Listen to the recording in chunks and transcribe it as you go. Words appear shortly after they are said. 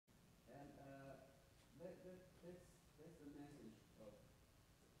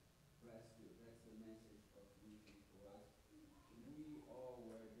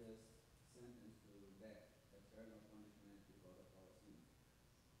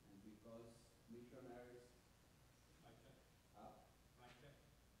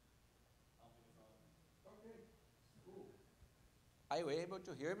Are you able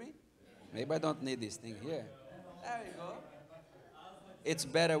to hear me? Maybe I don't need this thing here. There we go. It's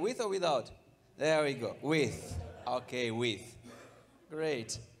better with or without? There we go. With. Okay, with.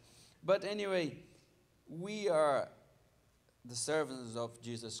 Great. But anyway, we are the servants of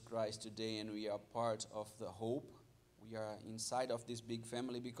Jesus Christ today, and we are part of the hope. We are inside of this big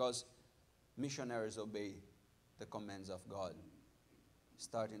family because missionaries obey the commands of God,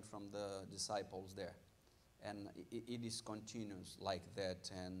 starting from the disciples there. And it is continuous like that.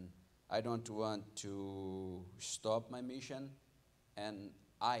 And I don't want to stop my mission. And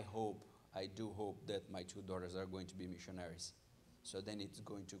I do hope that my two daughters are going to be missionaries. So then it's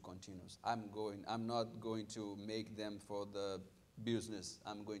going to continue. I'm not going to make them for the business.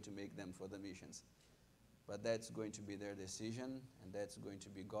 I'm going to make them for the missions. But that's going to be their decision, and that's going to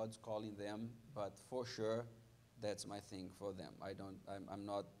be God's calling them. But for sure, that's my thing for them. I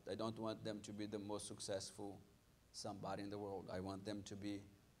don't want them to be the most successful somebody in the world. I want them to be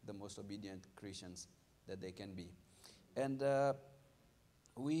the most obedient Christians that they can be. And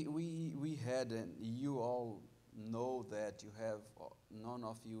we had, and you all know that none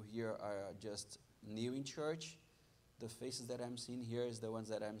of you here are just new in church. The faces that I'm seeing here is the ones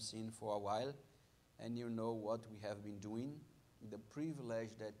that I'm seeing for a while, and you know what we have been doing, the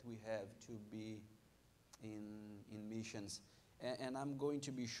privilege that we have to be in missions. And I'm going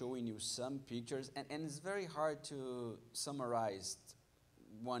to be showing you some pictures, and it's very hard to summarize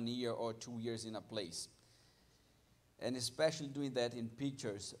 1 year or 2 years in a place, and especially doing that in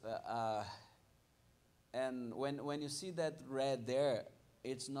pictures. And when you see that red there,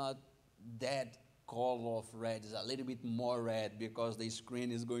 it's not that color of red. It's a little bit more red because the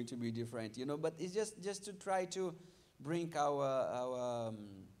screen is going to be different, But it's just to try to bring our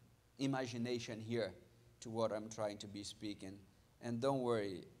imagination here to what I'm trying to be speaking. And don't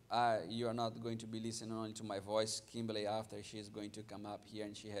worry, you are not going to be listening only to my voice. Kimberly, after, she is going to come up here,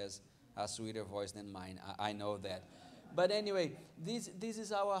 and she has a sweeter voice than mine. I know that. But anyway, this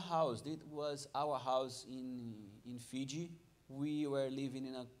is our house. It was our house in Fiji. We were living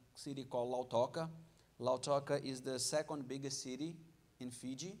in a city called Lautoka. Lautoka is the second biggest city in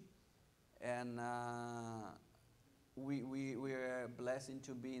Fiji. And we were blessed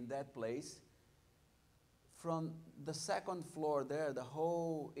to be in that place. From the second floor there,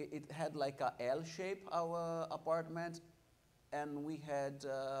 it had like a L shape, our apartment. And we had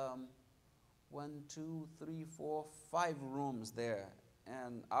 1, 2, 3, 4, 5 rooms there.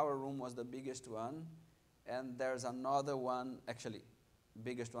 And our room was the biggest one. And there's another one, actually,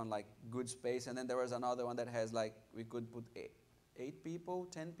 biggest one, like good space. And then there was another one that has we could put 8 people,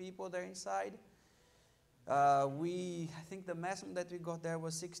 10 people there inside. I think the maximum that we got there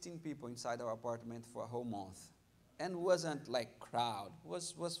was 16 people inside our apartment for a whole month. And wasn't like crowd,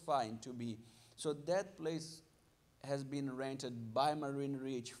 was fine to be. So that place has been rented by Marine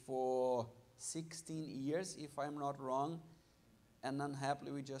Reach for 16 years, if I'm not wrong. And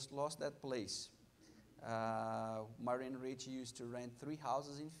unhappily, we just lost that place. Marine Reach used to rent 3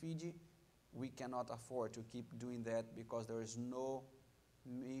 houses in Fiji. We cannot afford to keep doing that because there is no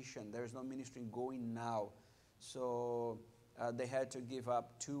mission, there is no ministry going now. So they had to give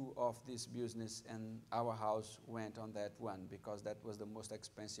up 2 of this business, and our house went on that one because that was the most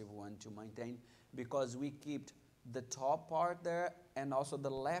expensive one to maintain, because we kept the top part there and also the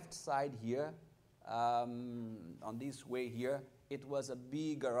left side here, on this way here, it was a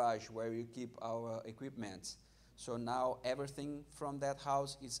big garage where we keep our equipment. So now everything from that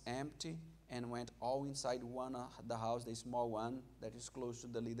house is empty and went all inside the house, the small one that is close to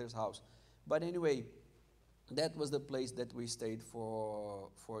the leader's house. But anyway, that was the place that we stayed for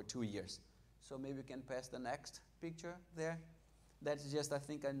 2 years. So maybe we can pass the next picture there. That's just, I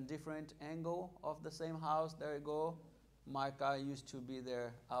think, a different angle of the same house. There you go. My car used to be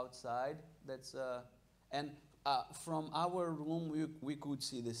there outside. From our room, we could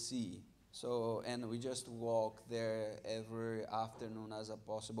see the sea. So, and we just walked there every afternoon as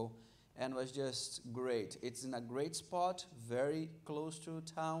possible. And it was just great. It's in a great spot, very close to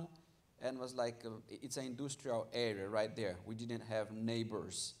town. And was it's an industrial area right there. We didn't have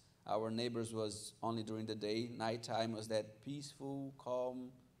neighbors. Our neighbors was only during the day. Nighttime was that peaceful,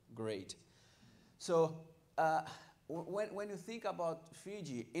 calm, great. So when you think about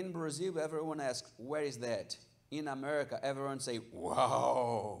Fiji, in Brazil, everyone asks, where is that? In America, everyone say,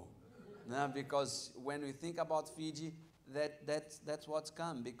 wow. No, because when we think about Fiji, that's what's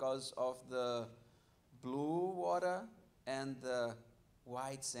come because of the blue water and the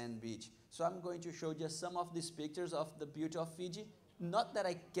white sand beach. So I'm going to show just some of these pictures of the beauty of Fiji. Not that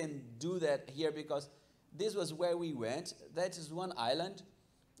I can do that here because this was where we went. That is one island.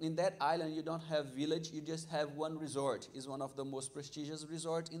 in that island you don't have village, you just have one resort. It's one of the most prestigious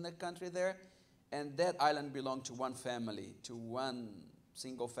resort in the country there, and that island belonged to one family, to one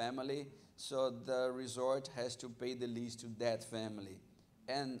single family. So the resort has to pay the lease to that family.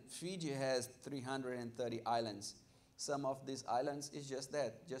 And Fiji has 330 islands. Some of these islands is just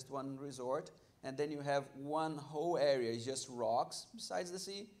that, just one resort, and then you have one whole area is just rocks besides the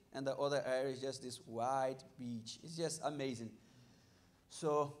sea, and the other area is just this white beach. It's just amazing.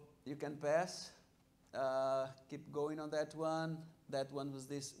 So you can pass, keep going on that one. That one was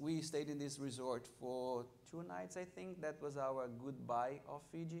this. We stayed in this resort for 2 nights, I think. That was our goodbye of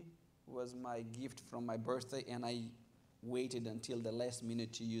Fiji. It was my gift from my birthday, and I waited until the last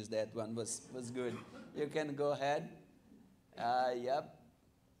minute to use that one. Was good. You can go ahead. Yep.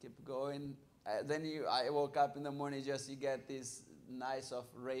 Keep going. I woke up in the morning. Just you get this nice of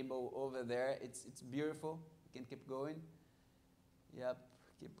rainbow over there. It's beautiful. You can keep going. Yep,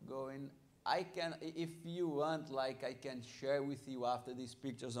 keep going. I can, if you want, like I can share with you after these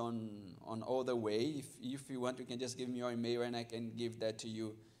pictures on all the way. If you want, you can just give me your email and I can give that to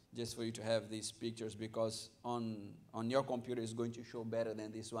you just for you to have these pictures, because on your computer it's going to show better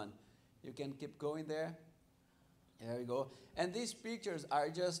than this one. You can keep going there. There we go. And these pictures are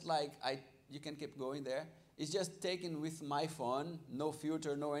just like, you can keep going there. It's just taken with my phone, no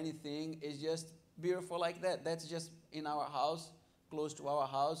filter, no anything. It's just beautiful like that. That's just in our house. Close to our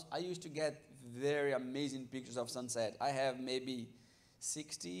house. I used to get very amazing pictures of sunset. I have maybe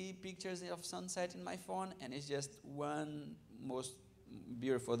 60 pictures of sunset in my phone, and it's just one most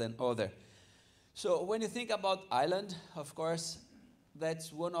beautiful than other. So when you think about island, of course,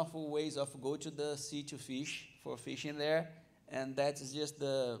 that's one of the ways of go to the sea to fish, for fishing there, and that's just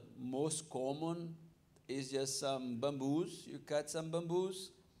the most common. Is just some bamboos. You cut some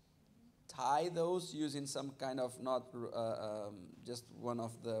bamboos, tie those using some kind of not just one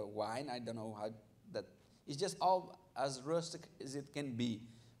of the wine. I don't know how that. It's just all as rustic as it can be.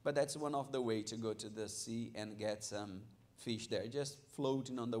 But that's one of the way to go to the sea and get some fish there, just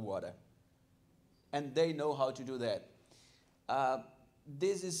floating on the water. And they know how to do that.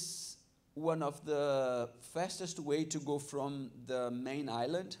 This is one of the fastest way to go from the main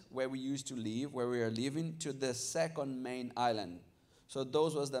island where we used to live, where we are living, to the second main island. So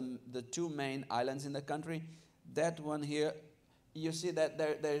those was the 2 main islands in the country. That one here, you see that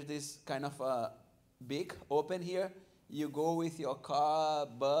there's this kind of a big open here. You go with your car,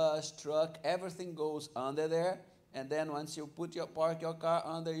 bus, truck, everything goes under there. And then once you park your car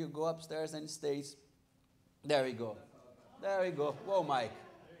under, you go upstairs and it stays. There we go. There we go. Whoa, Mike.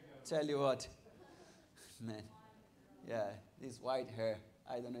 Tell you what, man. Yeah, this white hair.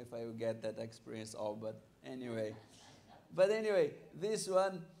 I don't know if I will get that experience all, but anyway. But anyway, this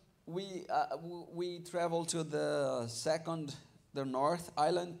one, we traveled to the North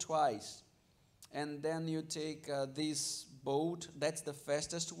Island twice. And then you take this boat. That's the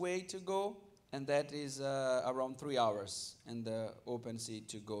fastest way to go. And that is around 3 hours in the open sea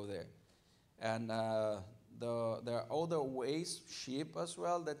to go there. And there are other ways, ship as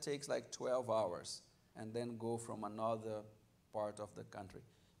well, that takes like 12 hours. And then go from another part of the country.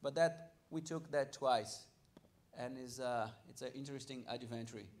 But we took that twice. And it's an interesting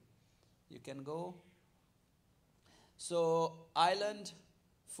adventure. You can go. So island,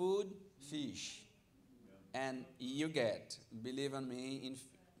 food, fish. And you get, believe in me,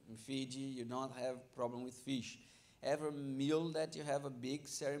 in Fiji, you don't have problem with fish. Every meal that you have, a big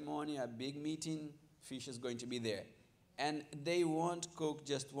ceremony, a big meeting, fish is going to be there. And they won't cook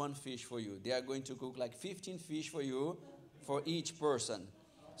just one fish for you. They are going to cook like 15 fish for you, for each person.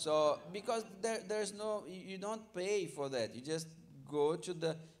 So, because there's no, you don't pay for that. You just go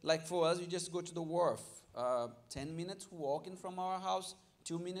to like for us, you just go to the wharf. 10 minutes walking from our house,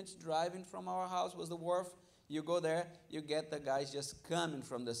 2 minutes driving from our house was the wharf. You go there, you get the guys just coming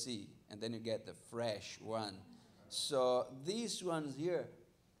from the sea, and then you get the fresh one. So these ones here,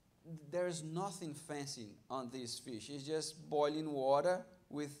 there's nothing fancy on these fish. It's just boiling water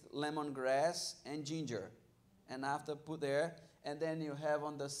with lemongrass and ginger. And after put there, and then you have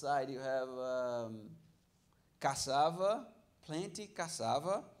on the side, you have cassava, plenty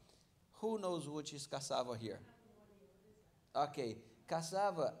cassava. Who knows which is cassava here? Okay,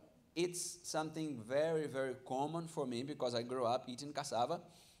 cassava, it's something very, very common for me because I grew up eating cassava.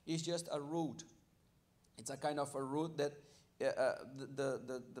 It's just a root. It's a kind of a root that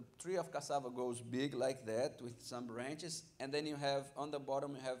the tree of cassava goes big like that with some branches. And then you have, on the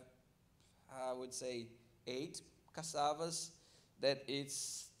bottom, you have, I would say, 8 cassavas that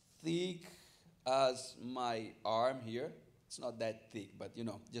it's thick as my arm here. It's not that thick, but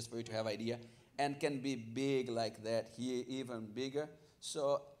just for you to have idea. And can be big like that here, even bigger.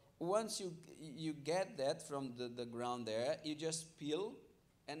 So once you get that from the ground there, you just peel,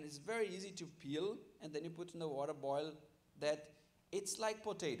 and it's very easy to peel, and then you put in the water, boil that. It's like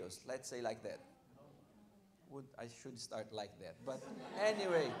potatoes, let's say like that. I should start like that. But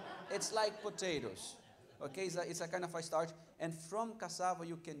anyway, it's like potatoes. Okay, it's a kind of a starch. And from cassava,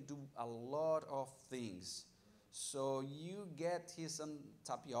 you can do a lot of things. So you get here some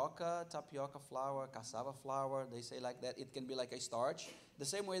tapioca flour, cassava flour, they say like that. It can be like a starch. The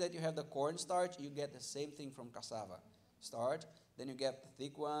same way that you have the corn starch, you get the same thing from cassava starch. Then you get the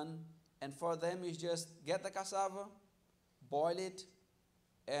thick one. And for them, you just get the cassava, boil it,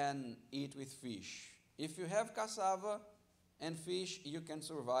 and eat with fish. If you have cassava and fish, you can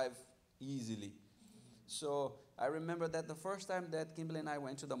survive easily. So I remember that the first time that Kimberly and I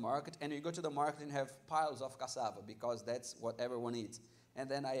went to the market, and you go to the market and have piles of cassava because that's what everyone eats. And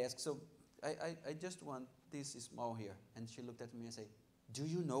then I asked, so I just want this small here. And she looked at me and said, do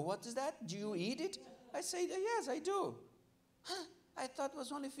you know what is that? Do you eat it? I said, yes, I do. Huh, I thought it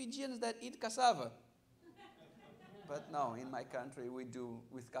was only Fijians that eat cassava. But no, in my country, we do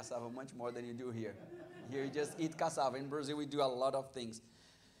with cassava much more than you do here. Here, you just eat cassava. In Brazil, we do a lot of things.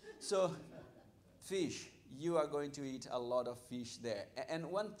 So, fish. You are going to eat a lot of fish there. And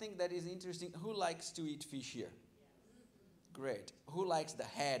one thing that is interesting, who likes to eat fish here? Great. Who likes the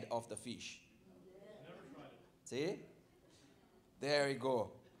head of the fish? See? There you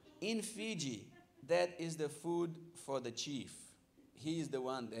go. In Fiji, that is the food for the chief. He is the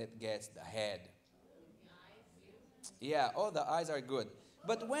one that gets the head. Yeah, all the eyes are good.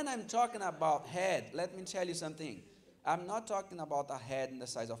 But when I'm talking about head, let me tell you something. I'm not talking about a head in the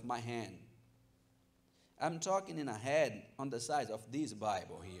size of my hand. I'm talking in a head on the size of this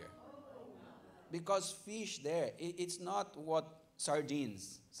Bible here. Because fish there, it's not what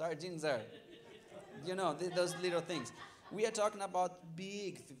sardines. Sardines are, those little things. We are talking about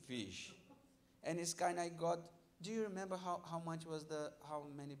big fish. And it's kind of got, do you remember how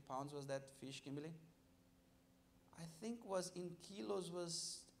many pounds was that fish, Kimberly? I think was in kilos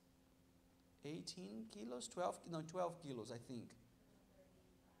was 18 kilos, 12 kilos, I think.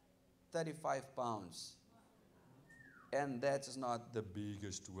 35 pounds. And that's not the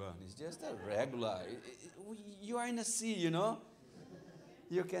biggest one. It's just a regular. You are in the sea,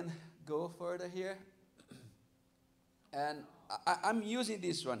 You can go further here. And I'm using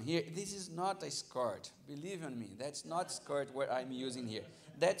this one here. This is not a skirt. Believe in me. That's not skirt what I'm using here.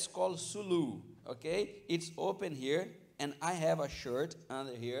 That's called sulu. Okay? It's open here. And I have a shirt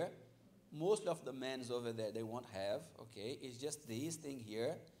under here. Most of the men's over there, they won't have. Okay? It's just this thing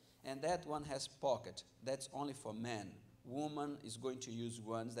here. And that one has pocket. That's only for men. Woman is going to use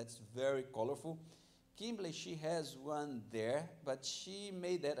ones that's very colorful. Kimberly, she has one there, but she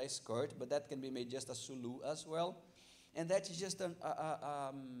made that a skirt, but that can be made just a sulu as well. And that is just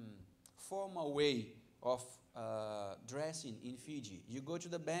a formal way of dressing in Fiji. You go to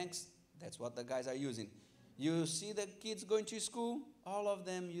the banks, that's what the guys are using. You see the kids going to school, all of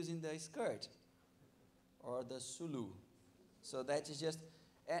them using the skirt or the sulu. So that is just,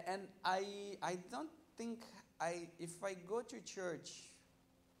 and I don't think, if I go to church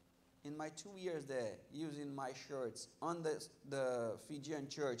in my 2 years there, using my shirts on the Fijian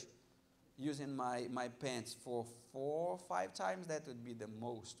church, using my pants for 4 or 5 times, that would be the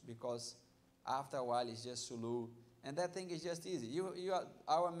most, because after a while it's just sulu, and that thing is just easy.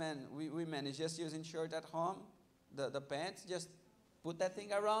 Our men, we men is just using shirt at home, the pants, just put that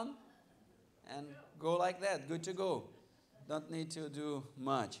thing around and go like that, good to go. Don't need to do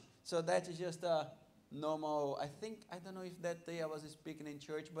much. So that is just a normal, I don't know if that day I was speaking in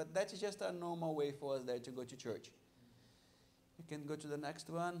church, but that is just a normal way for us there to go to church. You can go to the next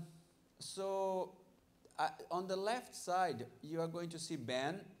one. So on the left side, you are going to see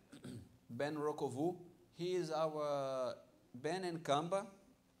Ben, Ben Rokovu. He is our, Ben and Kamba,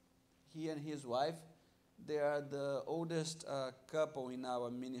 he and his wife. They are the oldest couple in our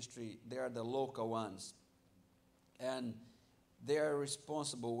ministry. They are the local ones. And they are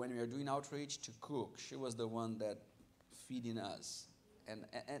responsible when we are doing outreach to cook. She was the one that feeding us. And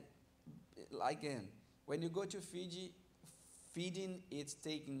again, when you go to Fiji, feeding it's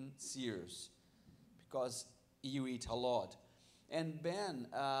taken serious because you eat a lot. And Ben,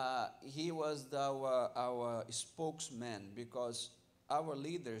 he was our spokesman because our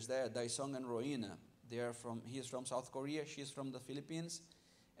leaders there, Daisong and Roina, he's from South Korea, she's from the Philippines.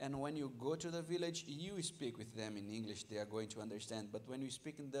 And when you go to the village, you speak with them in English, they are going to understand. But when you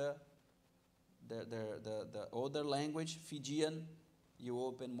speak in the older language, Fijian, you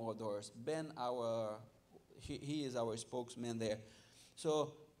open more doors. Ben, he is our spokesman there.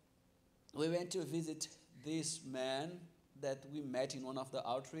 So we went to visit this man. that we met in one of the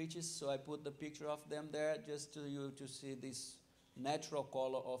outreaches. So I put the picture of them there just to you to see this natural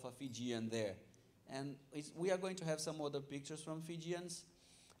color of a Fijian there. And we are going to have some other pictures from Fijians.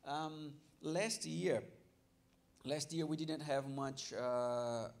 Um, last year, we didn't have much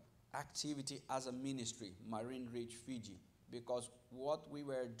activity as a ministry, Marine Reach Fiji, because what we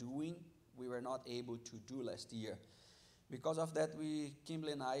were doing, we were not able to do last year. Because of that,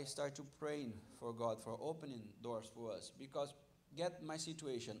 Kimberly and I started praying for God for opening doors for us. Because get my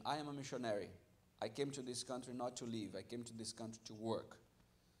situation, I am a missionary. I came to this country not to live. I came to this country to work,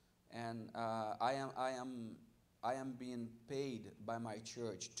 and I am being paid by my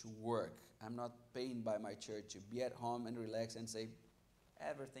church to work. I'm not paid by my church to be at home and relax and say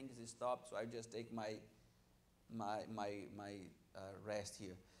everything is stopped, so I just take my rest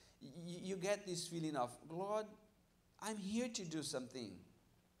here. You get this feeling of, Lord, I'm here to do something.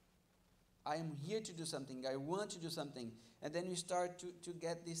 I am here to do something. I want to do something. And then you start to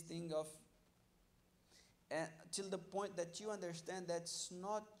get this thing of, till the point that you understand that's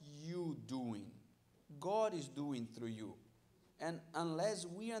not you doing. God is doing through you. And unless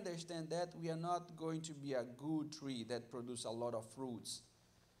we understand that, we are not going to be a good tree that produces a lot of fruits.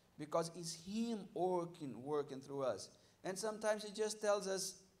 Because it's Him working through us. And sometimes He just tells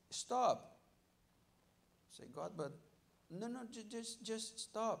us, stop. Say, God, but no, just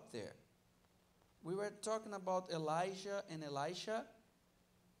stop there. We were talking about Elijah and Elisha.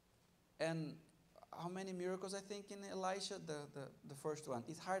 And how many miracles I think in Elisha? The first one.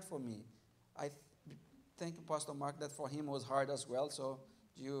 It's hard for me. Thank you, Pastor Mark, that for him was hard as well. So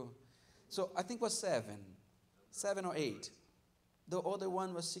I think it was 7 or 8. The other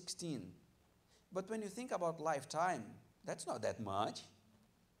one was 16. But when you think about lifetime, that's not that much,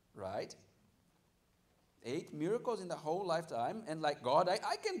 right? 8 miracles in the whole lifetime, and like God,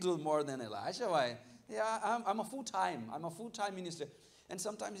 I can do more than Elisha. Why? Yeah, I'm a full-time minister. And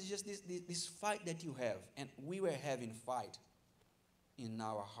sometimes it's just this fight that you have, and we were having fight in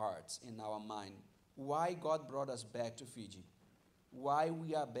our hearts, in our mind. Why God brought us back to Fiji? Why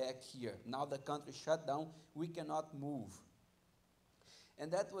we are back here? Now the country shut down, we cannot move.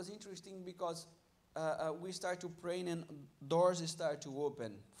 And that was interesting because we started praying and doors start to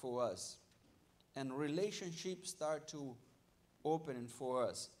open for us. And relationships start to open for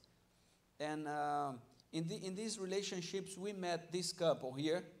us. And in these relationships, we met this couple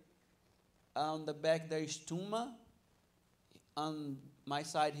here. On the back there is Tuma. On my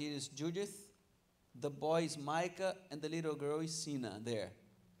side here is Judith. The boy is Micah, and the little girl is Sina there.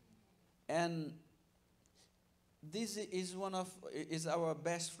 And this is our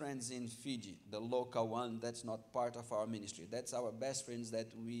best friends in Fiji, the local one that's not part of our ministry. That's our best friends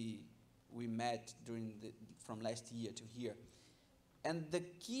that we met from last year to here. And the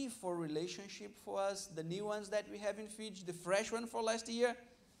key for relationship for us, the new ones that we have in Fiji, the fresh one for last year,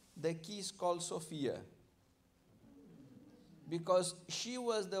 the key is called Sophia. Because she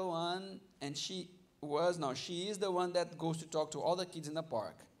was the one, and she is the one that goes to talk to all the kids in the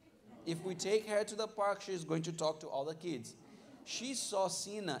park. If we take her to the park, she's going to talk to all the kids. She saw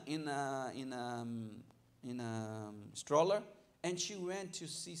Sina in a stroller, and she went to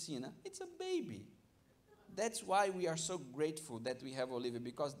see Sina. It's a baby. That's why we are so grateful that we have Olivia,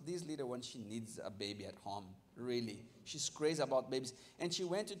 because this little one, she needs a baby at home, really. She's crazy about babies. And she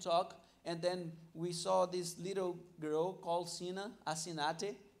went to talk, and then we saw this little girl called Sina,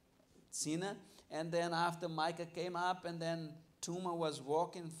 Sina. And then after Micah came up, and then Tuma was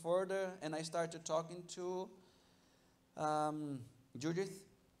walking further, and I started talking to Judith.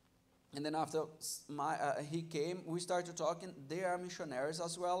 And then after he came, we started talking. They are missionaries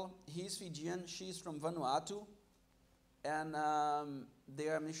as well. He's Fijian, she's from Vanuatu. And they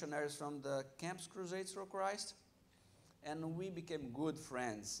are missionaries from the Camps Crusades for Christ. And we became good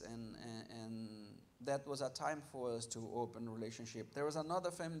friends. And that was a time for us to open a relationship. There was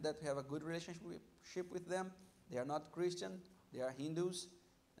another family that we have a good relationship with them. They are not Christian. They are Hindus.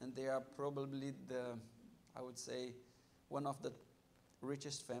 And they are probably I would say, one of the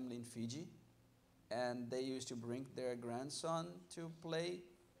richest family in Fiji, and they used to bring their grandson to play,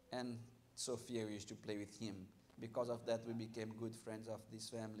 and Sophia used to play with him. Because of that, we became good friends of this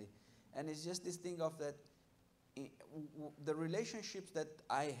family. And it's just this thing of that, the relationships that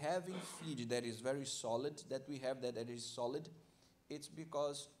I have in Fiji that is very solid, that we have that is solid, it's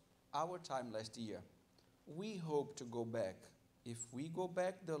because our time last year, we hope to go back. If we go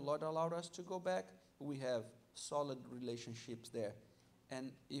back, the Lord allowed us to go back, we have solid relationships there.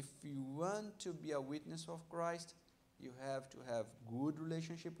 And if you want to be a witness of Christ, you have to have good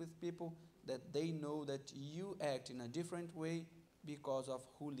relationship with people that they know that you act in a different way because of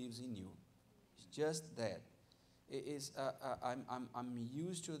who lives in you. It's just that. I'm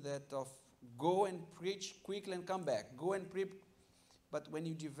used to that of go and preach quickly and come back. Go and preach. But when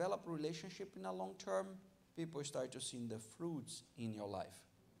you develop a relationship in a long term, people start to see the fruits in your life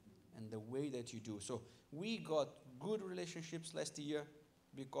and the way that you do. So we got good relationships last year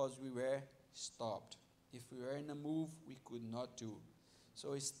because we were stopped. If we were in a move, we could not do.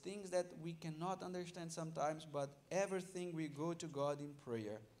 So it's things that we cannot understand sometimes, but everything we go to God in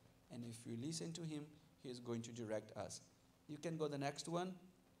prayer, and if we listen to Him, He is going to direct us. You can go the next one.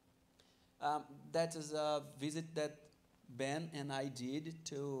 That is a visit that Ben and I did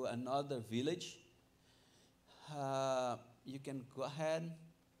to another village. You can go ahead.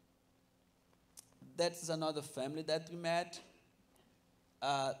 That's another family that we met.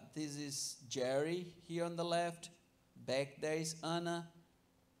 This is Jerry here on the left. Back there is Anna.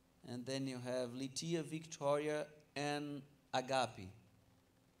 And then you have Litia, Victoria, and Agape.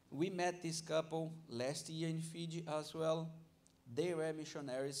 We met this couple last year in Fiji as well. They were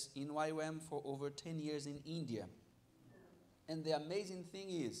missionaries in YWAM for over 10 years in India. And the amazing thing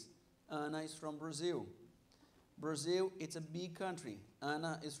is, Anna is from Brazil. Brazil, it's a big country.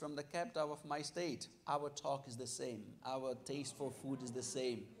 Anna is from the capital of my state. Our talk is the same. Our taste for food is the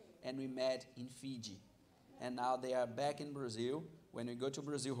same. And we met in Fiji. And now they are back in Brazil. When we go to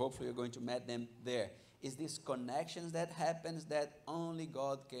Brazil, hopefully you're going to meet them there. It's these connections that happens that only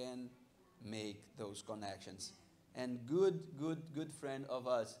God can make those connections. And good friend of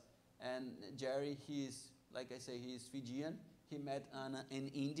us. And Jerry, he's, like I say, he's Fijian. He met Anna in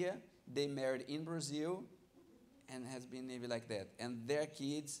India. They married in Brazil. And has been maybe like that. And their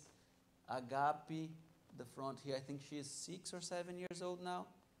kids, Agape, the front here, I think she's 6 or 7 years old now.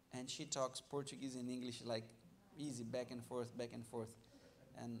 And she talks Portuguese and English like easy, back and forth, back and forth.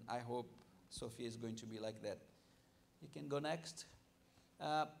 And I hope Sophia is going to be like that. You can go next.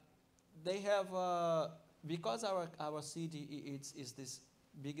 They have, because our city is this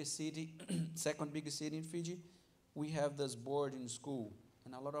biggest city, second biggest city in Fiji, we have this boarding school.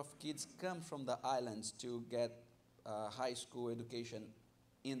 And a lot of kids come from the islands to get high school education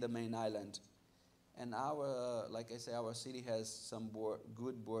in the main island. And our, like I say, our city has some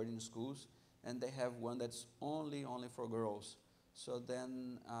good boarding schools, and they have one that's only for girls. So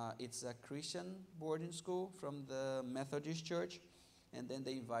then it's a Christian boarding school from the Methodist Church, and then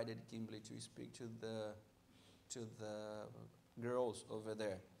they invited Kimberly to speak to the girls over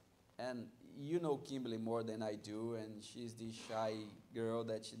there. And you know Kimberly more than I do, and she's this shy girl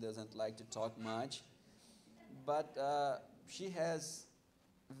that she doesn't like to talk much. But she has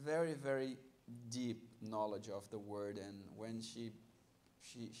very, very deep knowledge of the Word, and when she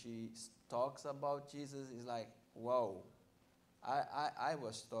talks about Jesus, it's like, wow. I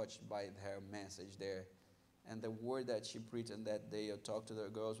was touched by her message there. And the word that she preached and that day talked to the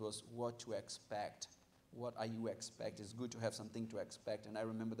girls was what to expect. What are you expecting? It's good to have something to expect. And I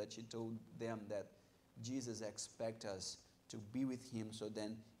remember that she told them that Jesus expects us to be with Him so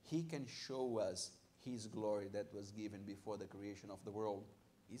then He can show us His glory that was given before the creation of the world.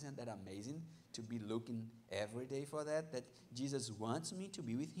 Isn't that amazing to be looking every day for that? That Jesus wants me to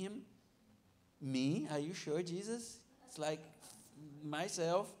be with Him? Me? Are you sure, Jesus? It's like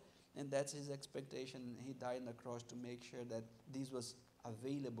myself, and that's His expectation. He died on the cross to make sure that this was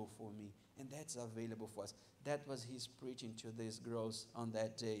available for me, and that's available for us. That was His preaching to these girls on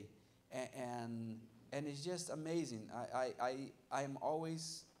that day, and it's just amazing. I'm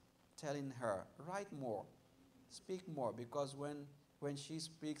always telling her, write more, speak more, because when she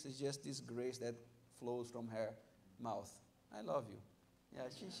speaks, it's just this grace that flows from her mouth. I love you. Yeah,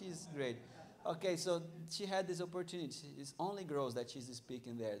 she's great. Okay, so she had this opportunity. It's only girls that she's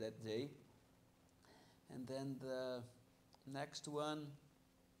speaking there that day. And then the next one,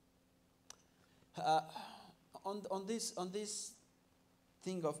 on this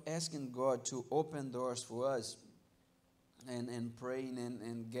thing of asking God to open doors for us, and praying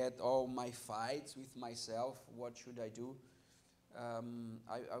and get all my fights with myself. What should I do? I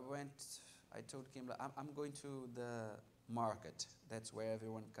told Kimberly, I'm going to the market. That's where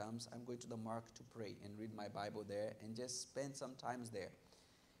everyone comes. I'm going to the market to pray and read my Bible there and just spend some time there.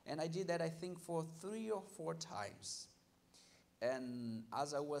 And I did that, I think, for 3 or 4 times. And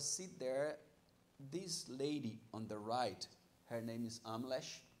as I was sitting there, this lady on the right, her name is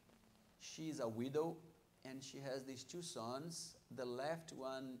Amlesh. She's a widow, and she has these 2 sons. The left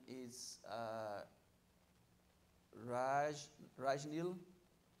one is Rajnil,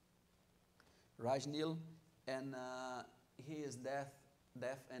 and he is deaf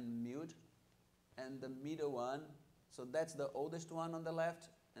and mute. And the middle one, so that's the oldest one on the left,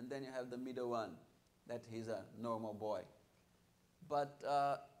 and then you have the middle one, that he's a normal boy. But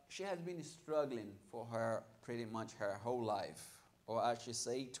she has been struggling for her pretty much her whole life. Or I should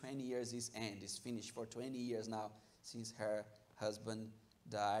say 20 years is end. It's finished for 20 years now since her husband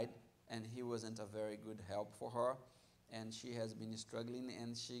died. And he wasn't a very good help for her. And she has been struggling,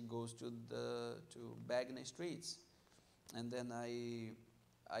 and she goes to beg in the streets. And then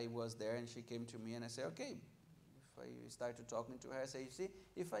I was there, and she came to me, and I said, okay. If I started talking to her, I say, see,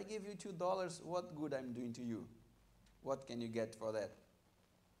 if I give you $2, what good I'm doing to you? What can you get for that?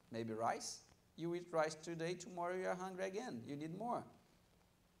 Maybe rice? You eat rice today, tomorrow you are hungry again. You need more.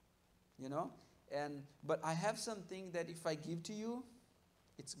 You know? But I have something that if I give to you,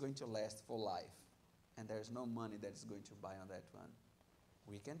 it's going to last for life. And there's no money that's going to buy on that one.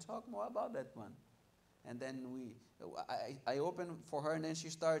 We can talk more about that one. And then I opened for her, and then she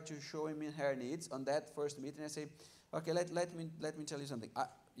started to show me her needs on that first meeting. I say, okay, let me tell you something.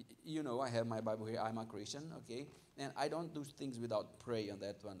 You know, I have my Bible here. I'm a Christian, okay? And I don't do things without pray on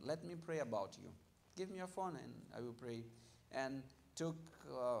that one. Let me pray about you. Give me your phone, and I will pray. And took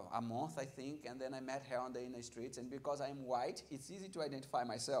a month, I think, and then I met her in the streets. And because I'm white, it's easy to identify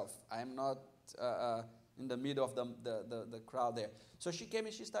myself. I'm not in the middle of the crowd there. So she came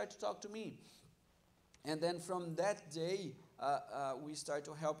and she started to talk to me. And then from that day, we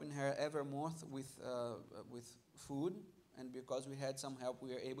started helping her every month with food. And because we had some help, we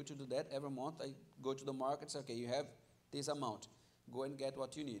were able to do that. Every month, I go to the market and say, okay, you have this amount. Go and get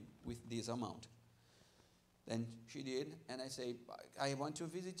what you need with this amount. Then she did, and I say, I want to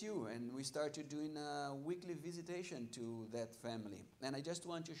visit you. And we started doing a weekly visitation to that family. And I just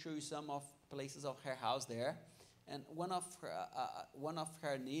want to show you some of places of her house there. And one of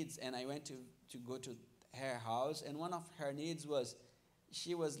her needs, and I went to go to her house, and one of her needs was,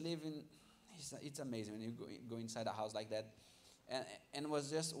 she was living, it's amazing when you go inside a house like that, and was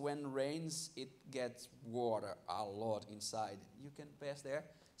just when rains, it gets water a lot inside. You can pass there.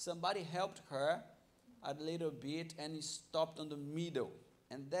 Somebody helped her a little bit, and he stopped on the middle.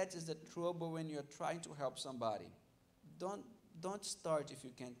 And that is the trouble when you're trying to help somebody. Don't start if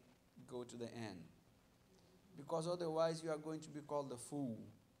you can't go to the end. Because otherwise you are going to be called a fool.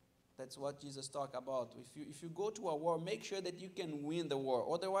 That's what Jesus talked about. If you go to a war, make sure that you can win the war.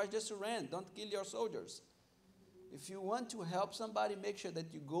 Otherwise, just surrender. Don't kill your soldiers. If you want to help somebody, make sure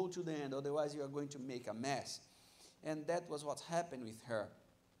that you go to the end. Otherwise, you are going to make a mess. And that was what happened with her.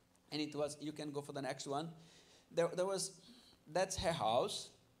 And it was, you can go for the next one. That's her house.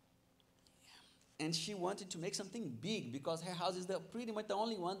 And she wanted to make something big because her house is pretty much the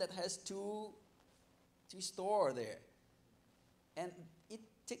only one that has two stores there. And it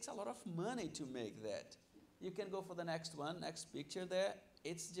takes a lot of money to make that. You can go for the next one, next picture there.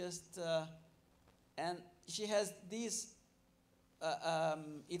 It's just, and she has this,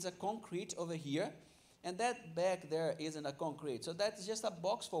 it's a concrete over here. And that back there isn't a concrete. So that's just a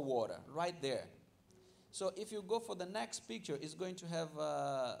box for water right there. So if you go for the next picture, it's going to have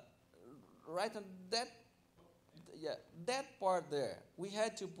right on that part there. We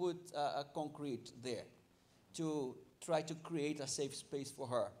had to put a concrete there to try to create a safe space for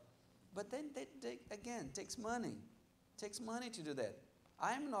her. But then, again, takes money. Takes money to do that.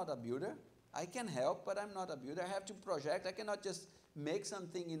 I'm not a builder. I can help, but I'm not a builder. I have to project. I cannot just make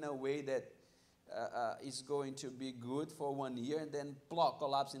something in a way that is going to be good for 1 year and then plop,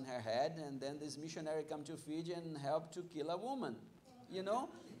 collapse in her head, and then this missionary come to Fiji and help to kill a woman. You know,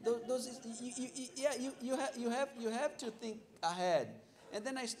 you have to think ahead. And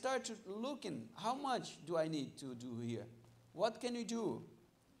then I started looking, how much do I need to do here? What can you do?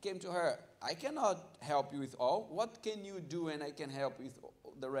 Came to her, I cannot help you with all. What can you do, and I can help with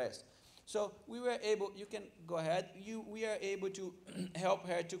the rest? So we were able, you can go ahead, we are able to help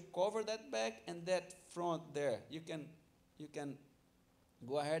her to cover that back and that front there. You can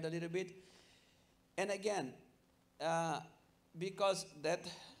go ahead a little bit. And again, because that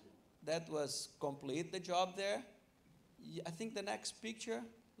was complete, the job there. I think the next picture,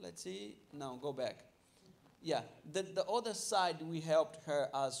 let's see, no, go back. Yeah, the other side we helped her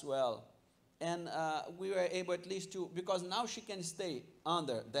as well. And we were able at least to, because now she can stay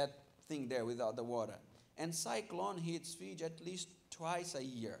under that thing there without the water. And cyclone hits Fiji at least twice a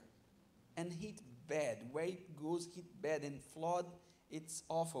year. And hit bad. Where it goes, hit bad. And flood, it's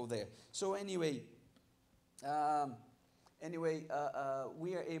awful there. So anyway,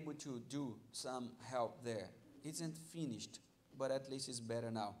 we are able to do some help there. It isn't finished, but at least it's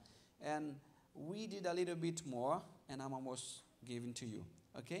better now. And we did a little bit more, and I'm almost giving to you.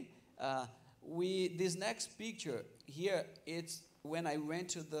 Okay? This next picture here, it's when I went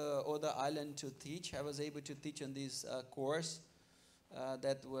to the other island to teach. I was able to teach on this course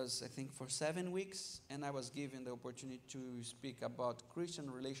that was, I think, for 7 weeks, and I was given the opportunity to speak about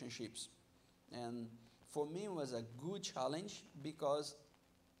Christian relationships. And for me it was a good challenge because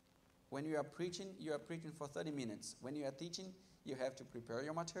when you are preaching for 30 minutes. When you are teaching, you have to prepare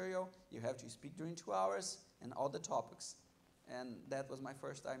your material, you have to speak during 2 hours and all the topics. And that was my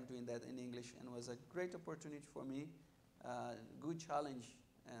first time doing that in English, and was a great opportunity for me, good challenge.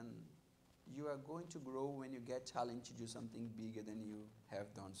 And you are going to grow when you get challenged to do something bigger than you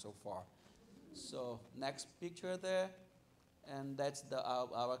have done so far. So next picture there, and that's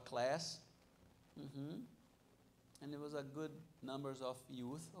our class. And it was a good numbers of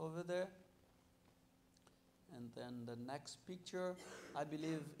youth over there. And then the next picture, I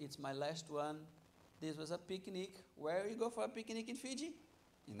believe it's my last one. This was a picnic. Where you go for a picnic in Fiji?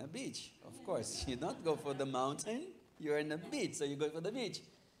 In a beach, of course. You don't go for the mountain, you're in a beach, so you go for the beach.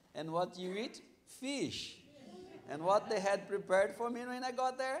 And what you eat? Fish. And what they had prepared for me when I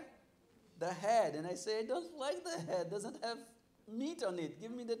got there? The head. And I say, I don't like the head, doesn't have meat on it.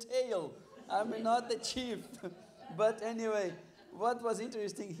 Give me the tail. I'm not the chief. But anyway, what was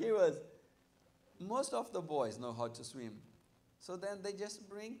interesting here was most of the boys know how to swim. So then they just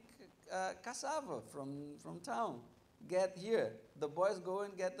bring cassava from town. Get here. The boys go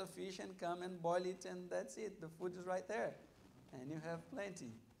and get the fish and come and boil it, and that's it. The food is right there. And you have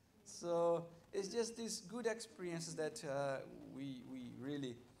plenty. So it's just these good experiences that we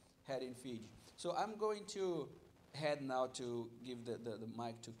really had in Fiji. So I'm going to head now to give the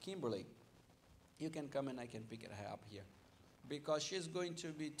mic to Kimberly. You can come and I can pick it up here. Because she's going to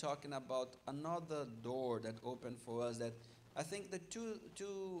be talking about another door that opened for us, that I think the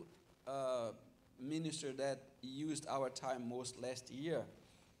two ministers that used our time most last year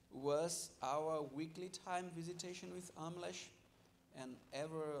was our weekly time visitation with Amlesh. And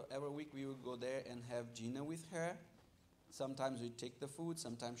every week we would go there and have dinner with her. Sometimes we take the food,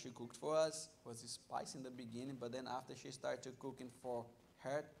 sometimes she cooked for us. It was spicy in the beginning, but then after she started cooking for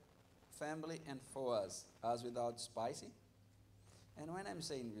her family and for us without spicy. And when I'm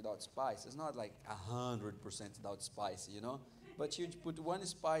saying without spice, it's not like 100% without spice, you know. But she would put one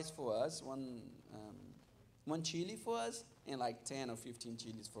spice for us, one chili for us, and like 10 or 15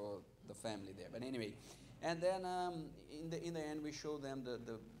 chilies for the family there. But anyway, and then in the end we show them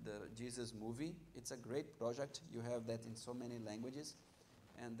the Jesus movie. It's a great project. You have that in so many languages,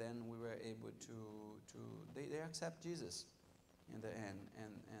 and then we were able to they accept Jesus in the end,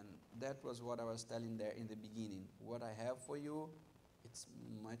 and that was what I was telling there in the beginning. What I have for you, it's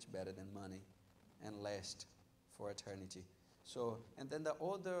much better than money and last for eternity. So, and then the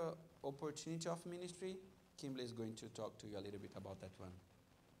other opportunity of ministry, Kimberly is going to talk to you a little bit about that one.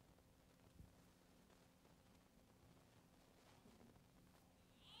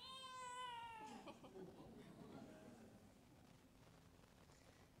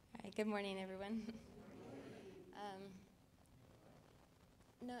 All right, good morning, everyone.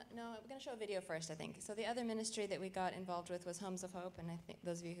 No, I'm going to show a video first, I think. So the other ministry that we got involved with was Homes of Hope, and I think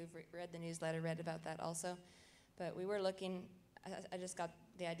those of you who've read the newsletter read about that also. But we were looking, I just got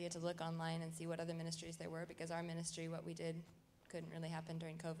the idea to look online and see what other ministries there were, because our ministry, what we did, couldn't really happen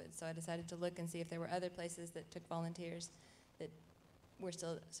during COVID. So I decided to look and see if there were other places that took volunteers that were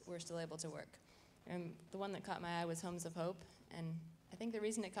still able to work. And the one that caught my eye was Homes of Hope, and I think the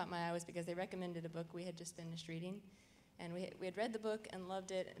reason it caught my eye was because they recommended a book we had just finished reading. And we had read the book and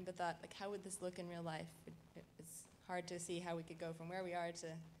loved it, but thought, like, how would this look in real life? It's hard to see how we could go from where we are to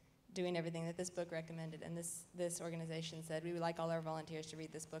doing everything that this book recommended. And this organization said, we would like all our volunteers to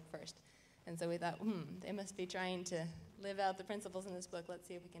read this book first. And so we thought, they must be trying to live out the principles in this book. Let's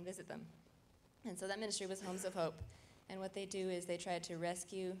see if we can visit them. And so that ministry was Homes of Hope. And what they do is they try to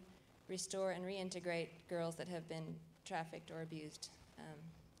rescue, restore, and reintegrate girls that have been trafficked or abused.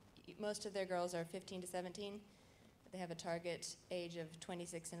 Most of their girls are 15 to 17. They have a target age of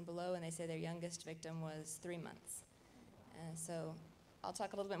 26 and below, and they say their youngest victim was 3 months. So I'll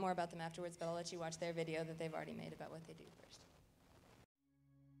talk a little bit more about them afterwards, but I'll let you watch their video that they've already made about what they do first.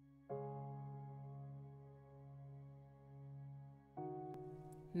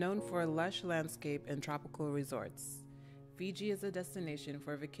 Known for lush landscape and tropical resorts, Fiji is a destination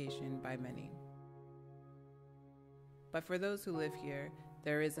for vacation by many. But for those who live here,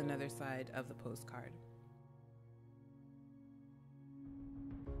 there is another side of the postcard.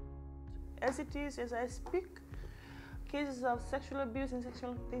 As it is, as I speak, cases of sexual abuse and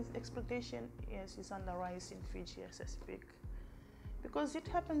sexual exploitation, yes, is on the rise in Fiji as I speak. Because it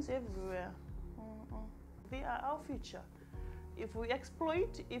happens everywhere. They are our future. If we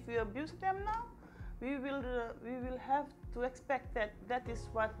exploit, if we abuse them now, we will have to expect that that is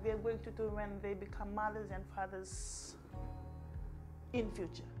what they're going to do when they become mothers and fathers in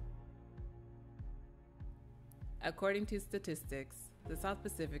future. According to statistics, The South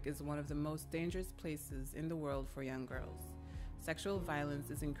Pacific is one of the most dangerous places in the world for young girls. Sexual violence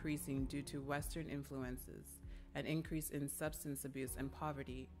is increasing due to Western influences, an increase in substance abuse and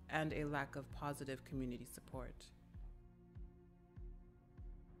poverty, and a lack of positive community support.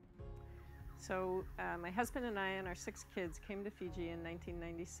 So my husband and I and our 6 kids came to Fiji in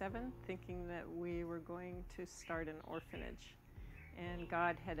 1997 thinking that we were going to start an orphanage, and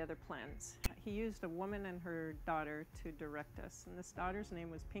God had other plans. He used a woman and her daughter to direct us, and this daughter's name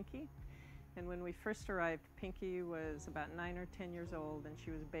was Pinky. And when we first arrived, Pinky was about 9 or 10 years old, and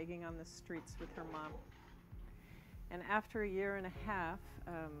she was begging on the streets with her mom. And after a year and a half,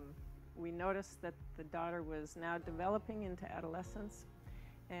 we noticed that the daughter was now developing into adolescence,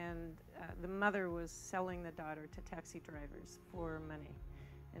 and the mother was selling the daughter to taxi drivers for money.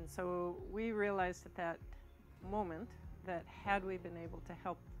 And so we realized at that moment that had we been able to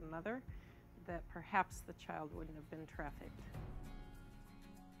help the mother, that perhaps the child wouldn't have been trafficked.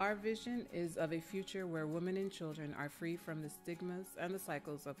 Our vision is of a future where women and children are free from the stigmas and the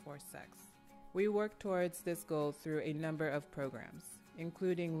cycles of forced sex. We work towards this goal through a number of programs,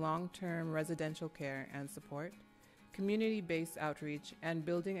 including long-term residential care and support, community-based outreach, and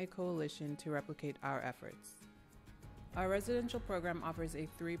building a coalition to replicate our efforts. Our residential program offers a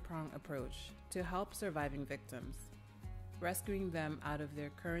 3-pronged approach to help surviving victims, rescuing them out of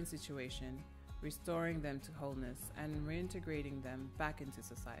their current situation, restoring them to wholeness, and reintegrating them back into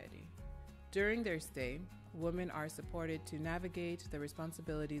society. During their stay, women are supported to navigate the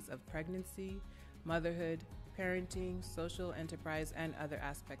responsibilities of pregnancy, motherhood, parenting, social enterprise, and other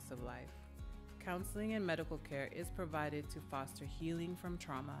aspects of life. Counseling and medical care is provided to foster healing from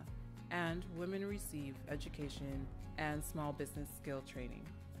trauma, and women receive education and small business skill training.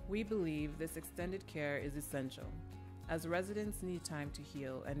 We believe this extended care is essential, as residents need time to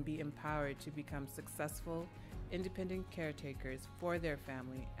heal and be empowered to become successful, independent caretakers for their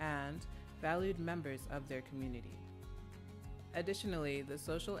family and valued members of their community. Additionally, the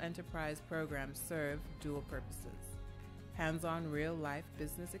social enterprise programs serve dual purposes: hands-on real-life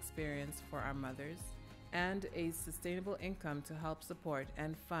business experience for our mothers, and a sustainable income to help support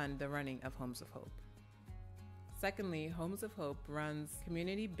and fund the running of Homes of Hope. Secondly, Homes of Hope runs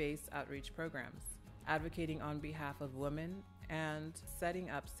community-based outreach programs, advocating on behalf of women and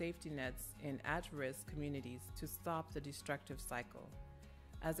setting up safety nets in at-risk communities to stop the destructive cycle.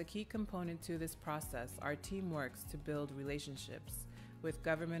 As a key component to this process, our team works to build relationships with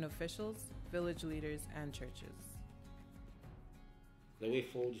government officials, village leaders, and churches. The way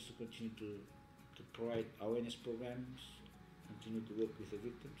forward is to continue to provide awareness programs, continue to work with the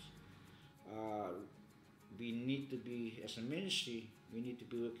victims. We need to be, as a ministry, we need to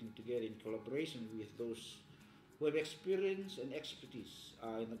be working together in collaboration with those who have experience and expertise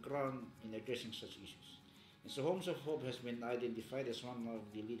in the ground in addressing such issues. And so Homes of Hope has been identified as one of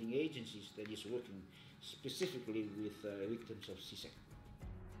the leading agencies that is working specifically with victims of C-section.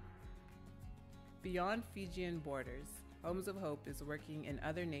 Beyond Fijian borders, Homes of Hope is working in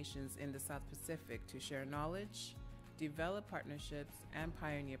other nations in the South Pacific to share knowledge, develop partnerships, and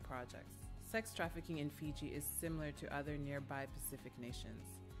pioneer projects. Sex trafficking in Fiji is similar to other nearby Pacific nations,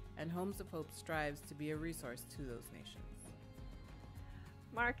 and Homes of Hope strives to be a resource to those nations.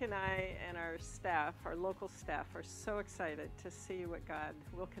 Mark and I and our staff, our local staff, are so excited to see what God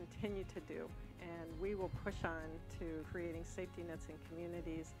will continue to do, and we will push on to creating safety nets in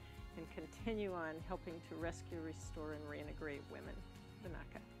communities and continue on helping to rescue, restore, and reintegrate women.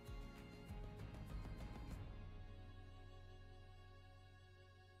 Vinaka.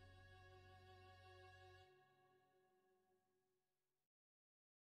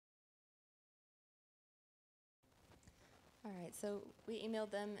 All right, so we emailed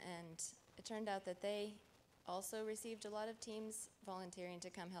them, and it turned out that they also received a lot of teams volunteering to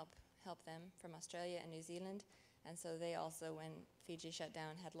come help them from Australia and New Zealand. And so they also, when Fiji shut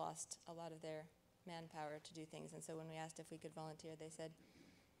down, had lost a lot of their manpower to do things. And so when we asked if we could volunteer, they said,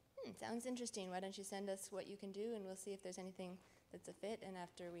 sounds interesting. Why don't you send us what you can do, and we'll see if there's anything that's a fit. And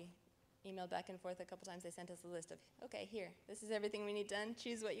after we emailed back and forth a couple times, they sent us a list of, okay, here, this is everything we need done.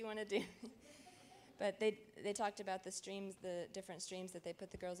 Choose what you want to do. But they talked about the streams, the different streams that they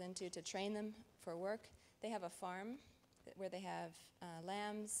put the girls into to train them for work. They have a farm where they have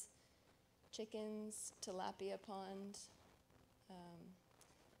lambs, chickens, tilapia pond.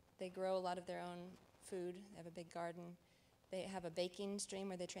 They grow a lot of their own food. They have a big garden. They have a baking stream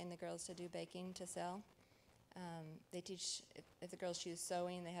where they train the girls to do baking to sell. They teach, if the girls choose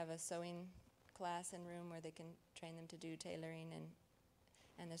sewing, they have a sewing class and room where they can train them to do tailoring,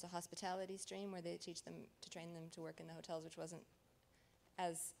 and there's a hospitality stream where they teach them to train them to work in the hotels, which wasn't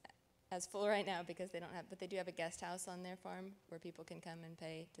as as full right now because they don't have, but they do have a guest house on their farm where people can come and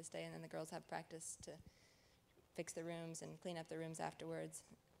pay to stay, and then the girls have practice to fix the rooms and clean up the rooms afterwards,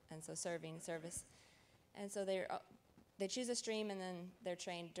 and so service. And so they choose a stream, and then they're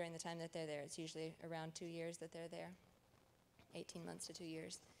trained during the time that they're there. It's usually around 2 years that they're there, 18 months to 2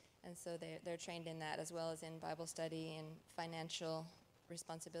 years. And so they're trained in that as well as in Bible study and financial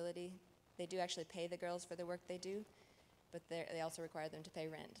responsibility. They do actually pay the girls for the work they do, but they also require them to pay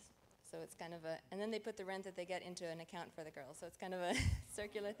rent. So it's kind of and then they put the rent that they get into an account for the girls. So it's kind of a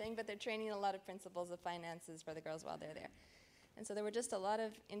circular thing, but they're training a lot of principles of finances for the girls while they're there. And so there were just a lot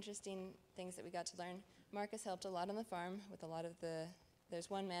of interesting things that we got to learn. Marcus helped a lot on the farm with a lot of there's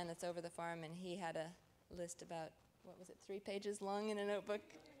one man that's over the farm, and he had a list about, 3 pages long in a notebook,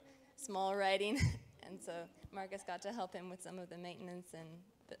 small writing. And so Marcus got to help him with some of the maintenance and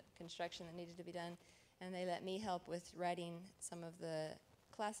the construction that needed to be done. And they let me help with writing some of the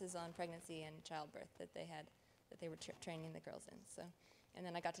classes on pregnancy and childbirth that they were training the girls in. So, and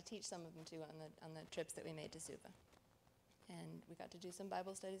then I got to teach some of them too on the trips that we made to Suva. And we got to do some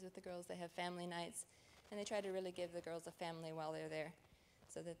Bible studies with the girls. They have family nights, and they try to really give the girls a family while they're there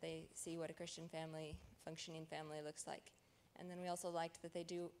so that they see what a Christian family, functioning family looks like. And then we also liked that they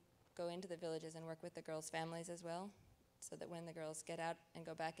do go into the villages and work with the girls' families as well, so that when the girls get out and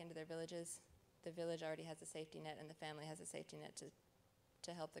go back into their villages, the village already has a safety net and the family has a safety net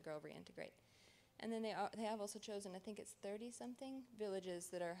to help the girl reintegrate. And then they have also chosen, I think it's 30-something villages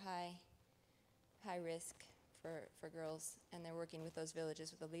that are high risk for girls, and they're working with those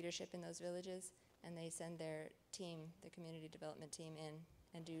villages, with the leadership in those villages, and they send their team, the community development team, in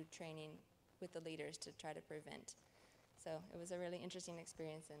and do training with the leaders to try to prevent. So it was a really interesting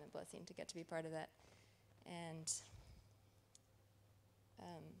experience and a blessing to get to be part of that. And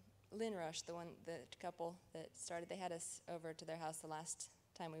Lynn Rush, the couple that started, they had us over to their house the last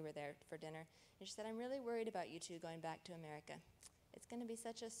time we were there for dinner, and she said, "I'm really worried about you two going back to America. It's going to be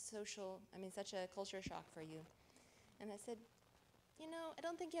such a culture shock for you." And I said, I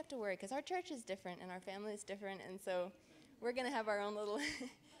don't think you have to worry, because our church is different and our family is different, and so we're going to have our own little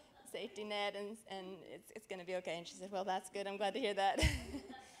safety net, and it's going to be okay. And she said, "Well, that's good. I'm glad to hear that."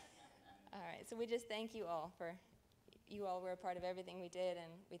 All right, so we just thank you all you all were a part of everything we did,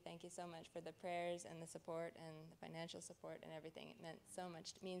 and we thank you so much for the prayers and the support and the financial support and everything. It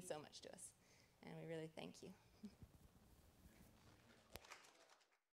means so much to us, and we really thank you.